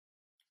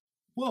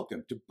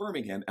Welcome to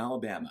Birmingham,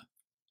 Alabama,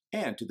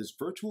 and to this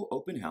virtual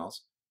open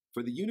house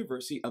for the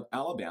University of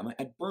Alabama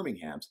at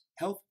Birmingham's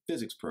Health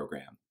Physics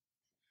program.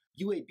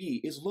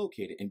 UAB is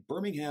located in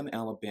Birmingham,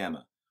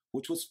 Alabama,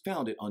 which was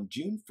founded on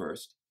June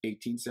 1st,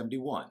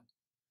 1871.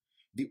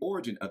 The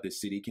origin of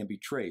this city can be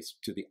traced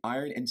to the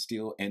iron and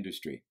steel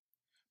industry.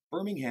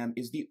 Birmingham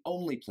is the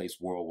only place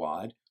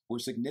worldwide where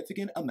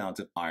significant amounts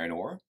of iron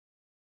ore,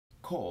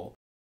 coal,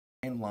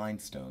 and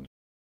limestone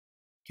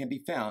can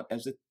be found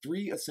as the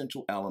three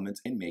essential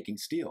elements in making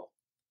steel.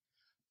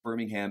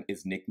 Birmingham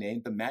is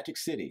nicknamed the Magic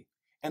City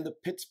and the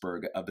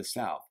Pittsburgh of the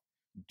South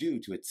due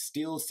to its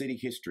steel city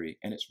history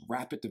and its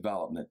rapid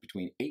development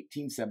between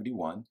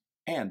 1871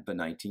 and the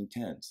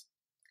 1910s.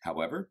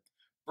 However,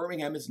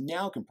 Birmingham is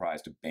now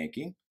comprised of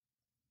banking,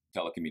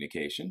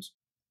 telecommunications,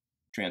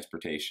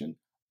 transportation,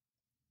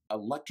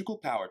 electrical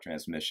power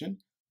transmission,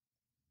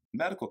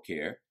 medical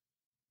care,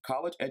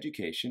 college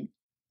education,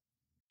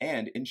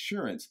 and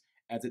insurance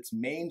as its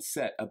main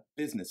set of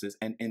businesses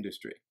and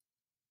industry.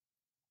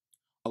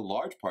 A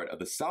large part of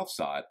the south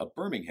side of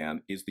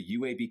Birmingham is the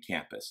UAB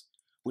campus,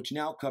 which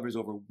now covers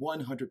over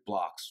 100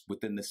 blocks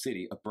within the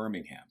city of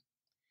Birmingham.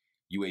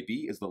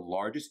 UAB is the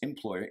largest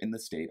employer in the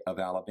state of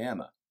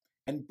Alabama,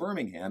 and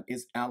Birmingham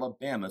is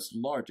Alabama's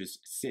largest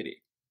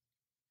city.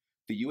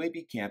 The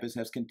UAB campus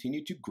has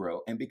continued to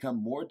grow and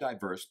become more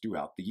diverse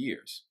throughout the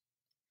years.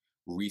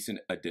 Recent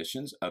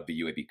additions of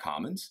the UAB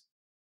Commons,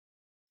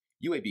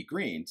 UAB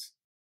Greens,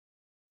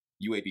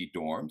 UAB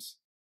dorms,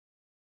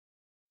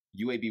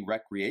 UAB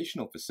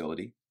recreational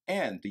facility,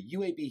 and the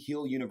UAB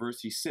Hill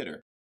University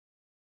Center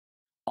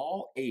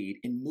all aid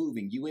in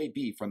moving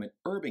UAB from an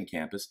urban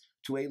campus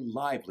to a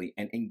lively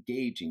and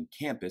engaging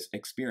campus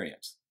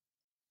experience.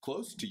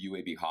 Close to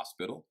UAB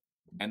Hospital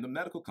and the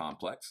medical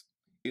complex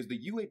is the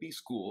UAB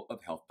School of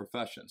Health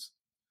Professions,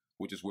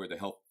 which is where the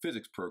Health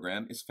Physics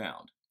program is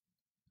found.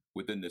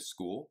 Within this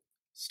school,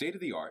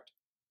 state-of-the-art,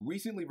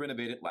 recently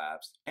renovated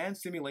labs and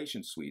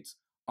simulation suites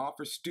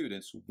offer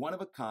students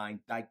one-of-a-kind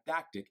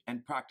didactic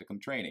and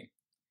practicum training.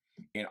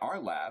 In our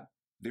lab,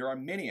 there are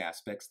many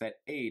aspects that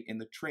aid in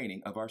the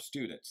training of our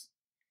students.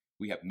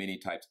 We have many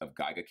types of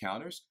Geiger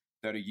counters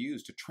that are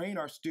used to train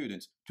our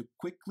students to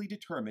quickly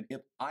determine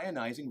if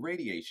ionizing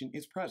radiation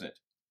is present.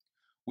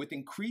 With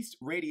increased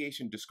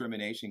radiation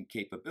discrimination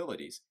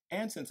capabilities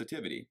and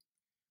sensitivity,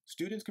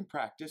 students can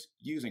practice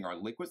using our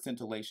liquid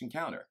scintillation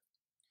counter.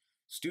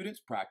 Students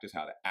practice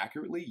how to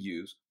accurately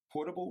use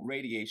portable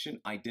radiation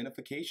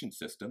identification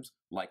systems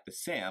like the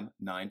SAM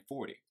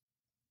 940.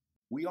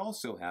 We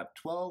also have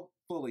 12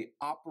 fully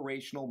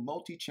operational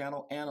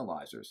multi-channel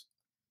analyzers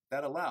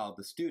that allow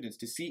the students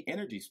to see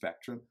energy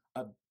spectrum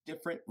of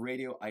different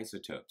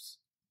radioisotopes.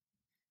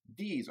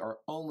 These are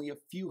only a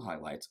few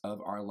highlights of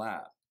our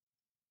lab.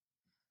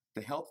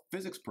 The Health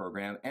Physics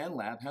program and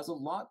lab has a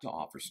lot to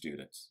offer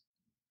students.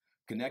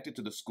 Connected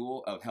to the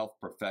School of Health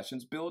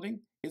Professions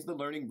building is the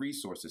Learning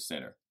Resources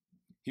Center.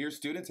 Here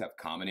students have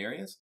common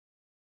areas,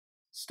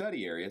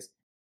 study areas,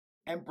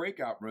 and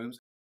breakout rooms,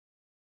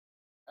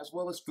 as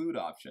well as food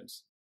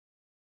options.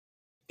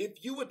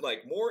 If you would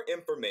like more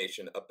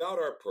information about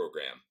our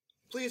program,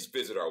 please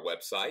visit our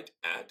website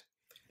at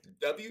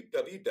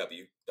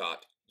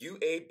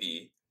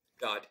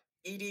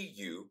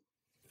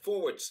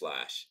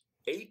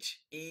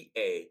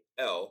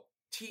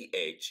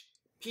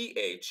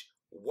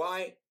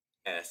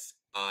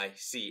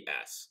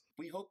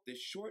We hope this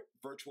short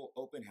virtual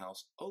open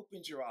house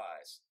opens your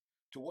eyes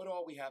to what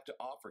all we have to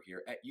offer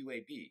here at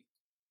UAB,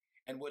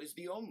 and what is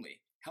the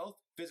only health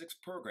physics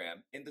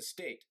program in the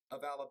state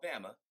of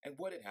Alabama and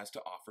what it has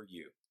to offer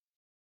you.